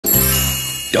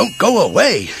Don't go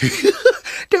away.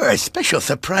 There are special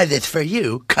surprises for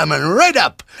you coming right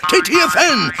up.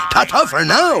 TTFN, ta-ta for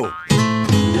now.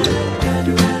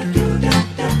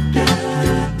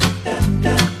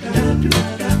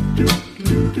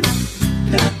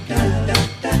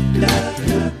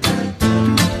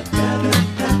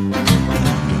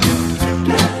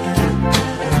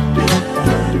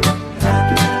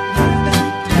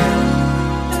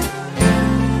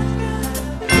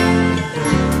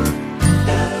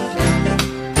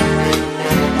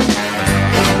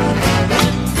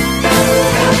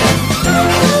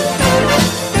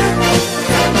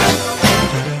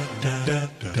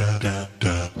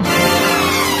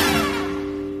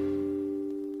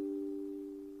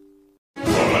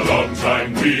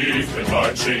 We've been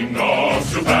marching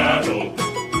off to battle.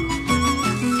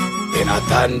 In a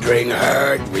thundering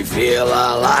herd, we feel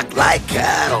a lot like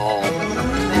cattle.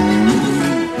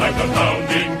 Like the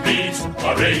pounding beat,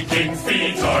 our aching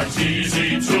feet aren't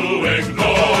easy to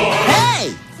ignore.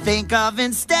 Hey! Think of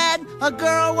instead a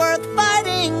girl worth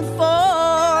fighting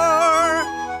for.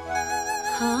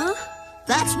 Huh?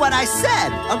 That's what I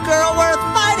said. A girl worth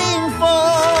fighting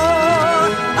for.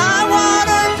 I want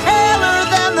her paler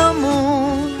than the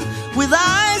moon, with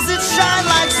eyes that shine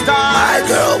like stars. My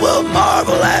girl will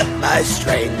marvel at my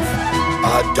strength,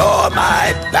 adore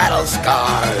my battle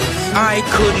scars. I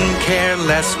couldn't care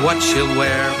less what she'll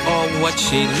wear or what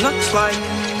she looks like.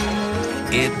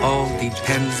 It all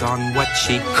depends on what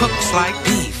she cooks like.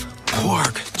 Beef,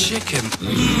 pork, chicken.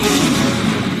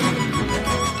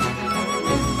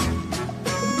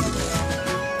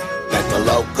 Let the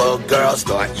local girls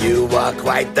thought you were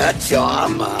quite the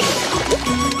charmer.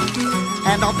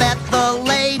 And I'll bet the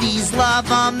ladies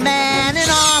love a man in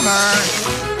armor.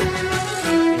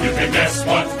 You can guess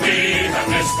what we have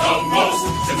missed the most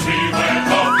since we went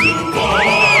off to war.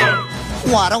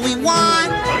 What do we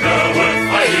want? A girl worth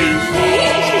fighting for.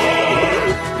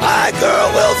 My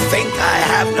girl will think I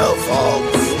have no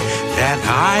faults, That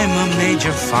I'm a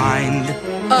major find.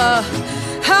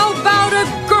 How about a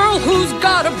girl who's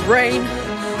got a brain,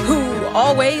 who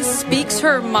always speaks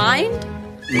her mind?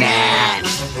 Nah.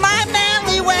 My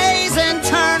manly ways and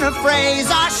turn of phrase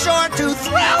are sure to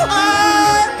thrill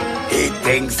her. He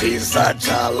thinks he's such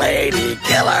a lady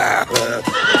killer.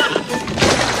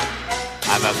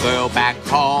 I've a girl back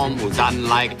home who's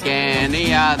unlike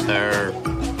any other.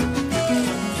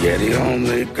 Yeah, the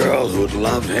only girl who'd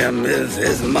love him is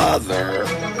his mother.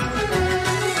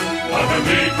 When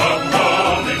we come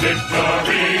home in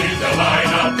victory, they'll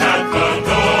line up at the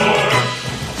door.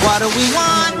 What do we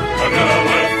want? A girl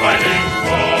worth fighting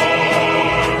for.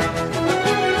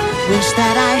 Wish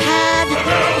that I had. A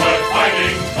girl worth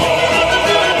fighting for.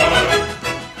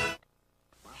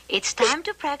 It's time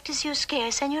to practice your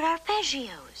scales and your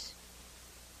arpeggios.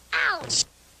 Ouch!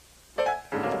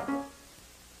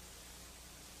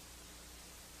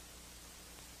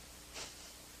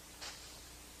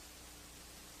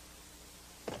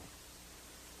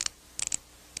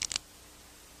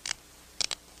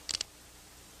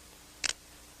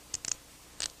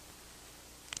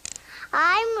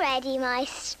 I'm ready,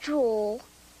 maestro.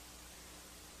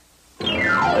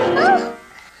 Oh,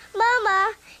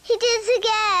 Mama, he did it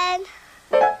again.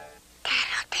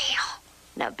 Tattletale.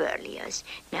 Now, Berlioz,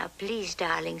 now please,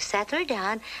 darling, settle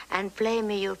down and play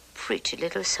me your pretty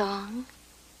little song.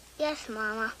 Yes,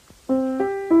 Mama. Do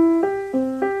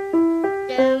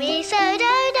me so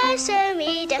do so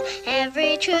me do.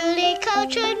 Every truly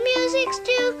cultured music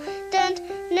student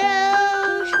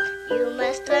knows you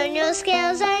must learn your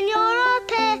scales and your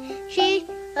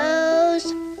arpeggios.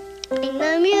 Sing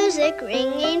the music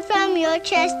ringing from your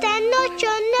chest and not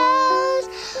your nose,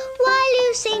 while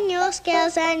you sing your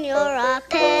scales and your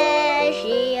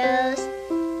arpeggios.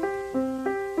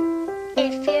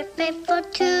 If you're faithful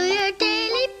to your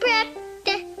daily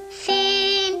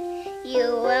practicing,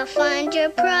 you will find your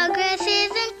progress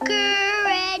is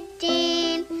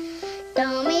encouraging.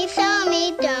 Do me, so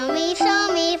me,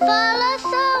 follow,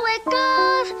 so it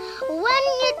goes. When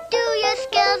you do your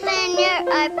scales and your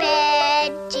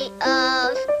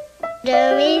arpeggios.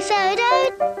 Do me, so do.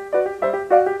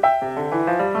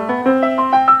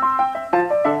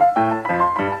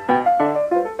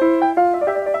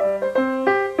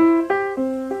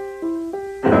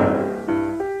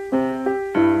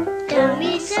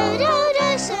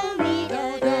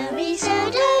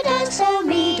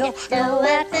 Though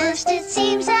at first it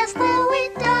seems as though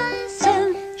it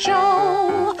doesn't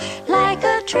show, like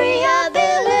a tree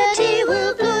ability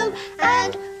will bloom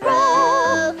and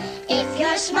grow. If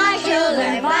you're smart, you'll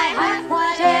learn by heart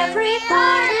what every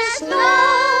artist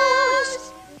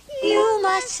knows. You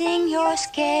must sing your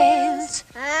scales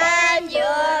and your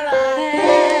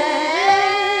arpeggios.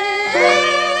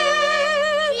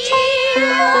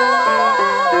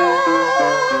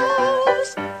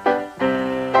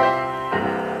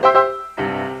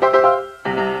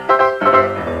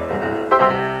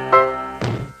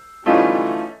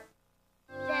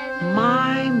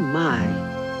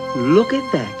 Look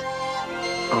at that.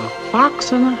 A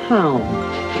fox and a hound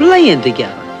playing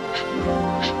together.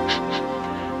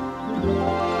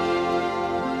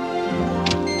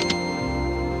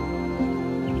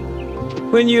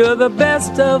 When you're the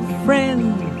best of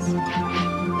friends,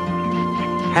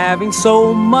 having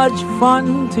so much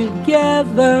fun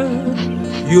together,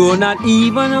 you're not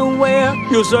even aware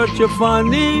you're such a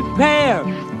funny pair.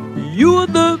 You're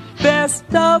the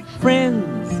best of friends.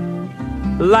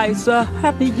 Life's a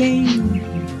happy game.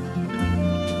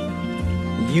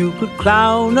 You could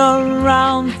clown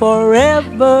around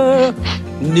forever.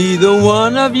 Neither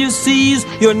one of you sees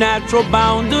your natural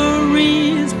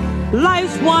boundaries.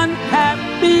 Life's one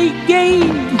happy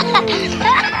game.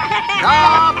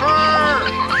 Copper!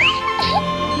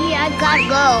 Yeah, I gotta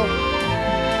go.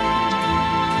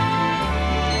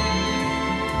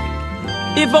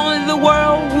 If only the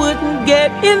world wouldn't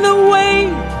get in the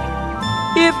way.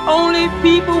 If only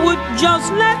people would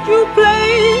just let you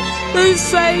play. They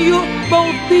say you'll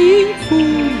both be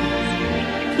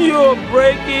fools. You're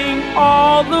breaking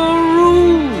all the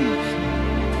rules.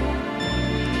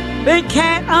 They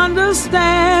can't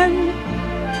understand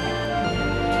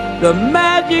the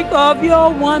magic of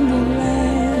your wonderland.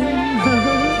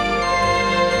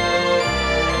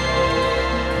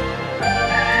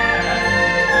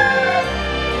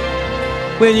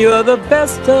 When you're the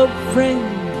best of friends,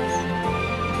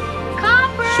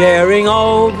 Copper! sharing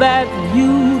all that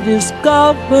you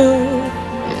discover.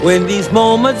 When these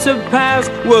moments have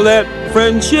passed, will that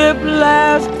friendship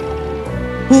last?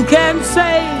 Who can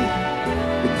say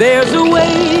that there's a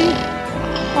way?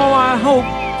 Oh, I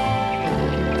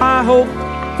hope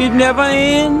it never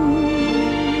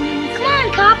ends. Come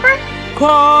on, Copper!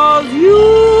 'Cause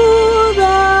you're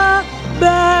the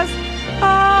best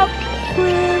of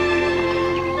friends.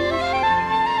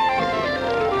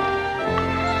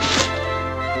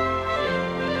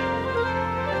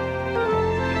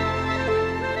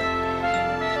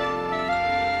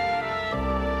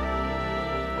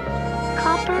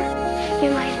 Copper,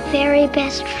 you're my very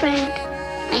best friend.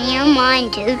 And you're mine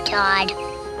too, Todd.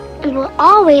 And we'll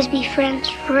always be friends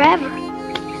forever,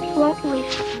 won't we?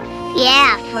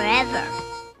 Yeah, forever.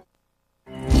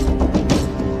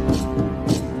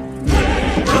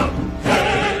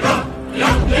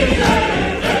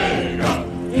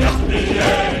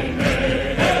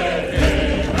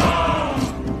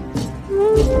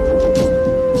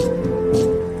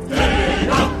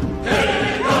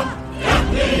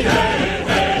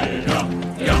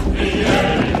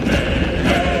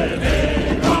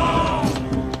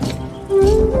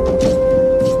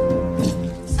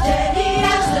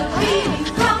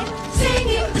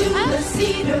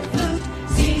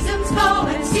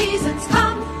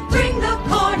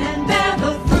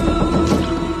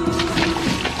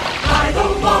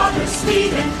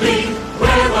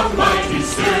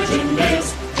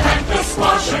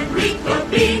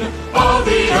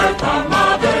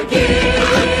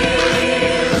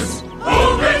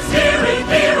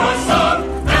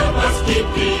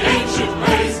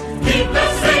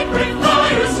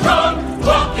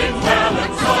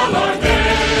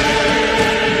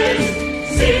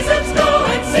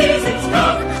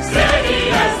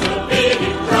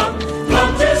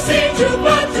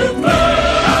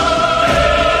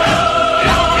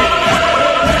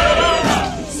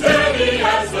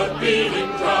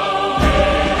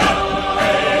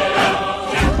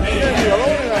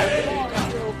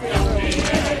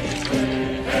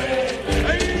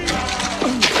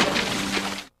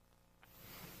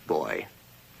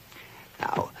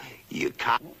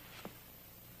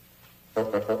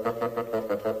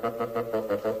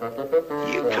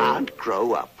 You can't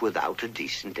grow up without a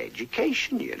decent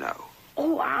education, you know.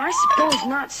 Oh, I suppose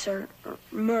not, Sir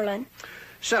Merlin.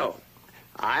 So,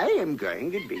 I am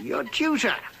going to be your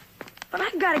tutor. But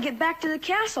I've got to get back to the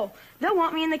castle. They'll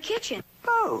want me in the kitchen.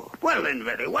 Oh, well then,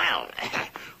 very well.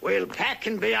 We'll pack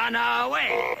and be on our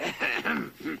way.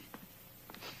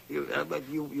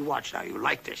 You watch now. You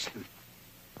like this.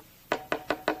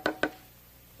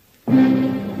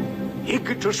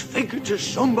 Hickatus, fickatus,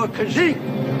 sumba, kazing.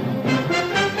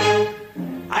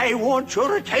 I want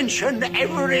your attention,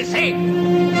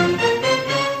 everything.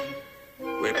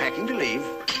 We're packing to leave.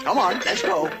 Come on, let's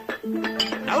go.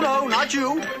 No, not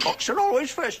you. Books are always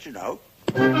first, you know.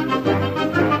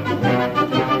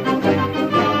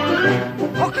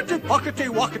 Pockety, pockety,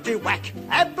 wackety, whack.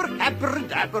 Abracadabra,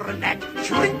 dabber, knack.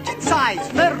 Shrink in size,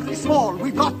 very small.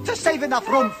 We've got to save enough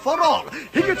room for all.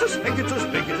 Hickatus, pickatus,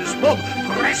 pickatus, boom.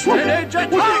 Press the edge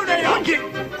and howdy on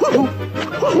you.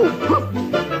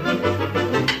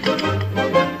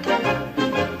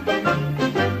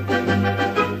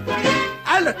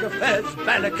 fez,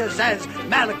 Malika says,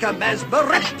 Malika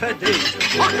mesmeripides.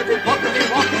 Pockety, pockety,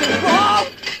 wockety, whoa!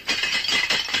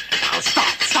 Now stop.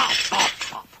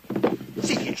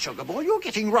 See here, sugar boy, you're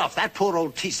getting rough. That poor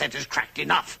old tea set is cracked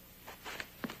enough.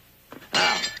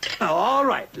 All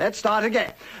right, let's start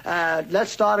again.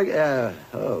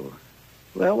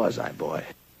 Where was I, boy?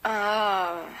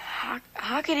 Hockety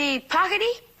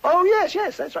pockety? Oh,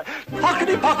 yes, that's right.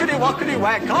 Pockety, pockety, wockety,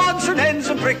 whack, odds and ends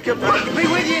and bric-a-brac. Be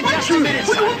with you in just a minute,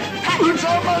 son. Packing's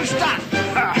almost done.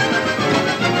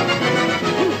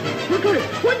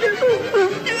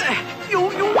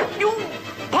 You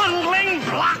bungling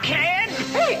blockhead!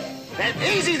 Hey,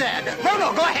 easy there.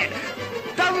 No, go ahead.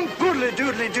 Dum,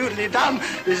 doodly, dum.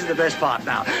 This is the best part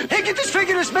now. Hicketus,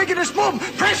 figgetus, biggetus, boom.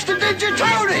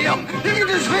 Prestidigitonium.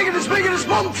 Hicketus, figgetus,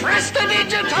 boom.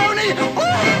 Prestidigitonium.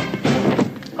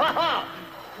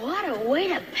 What a way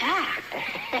to pack.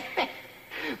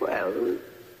 Well,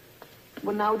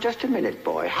 now, just a minute,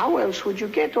 boy. How else would you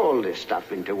get all this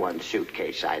stuff into one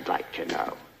suitcase, I'd like to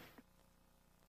know?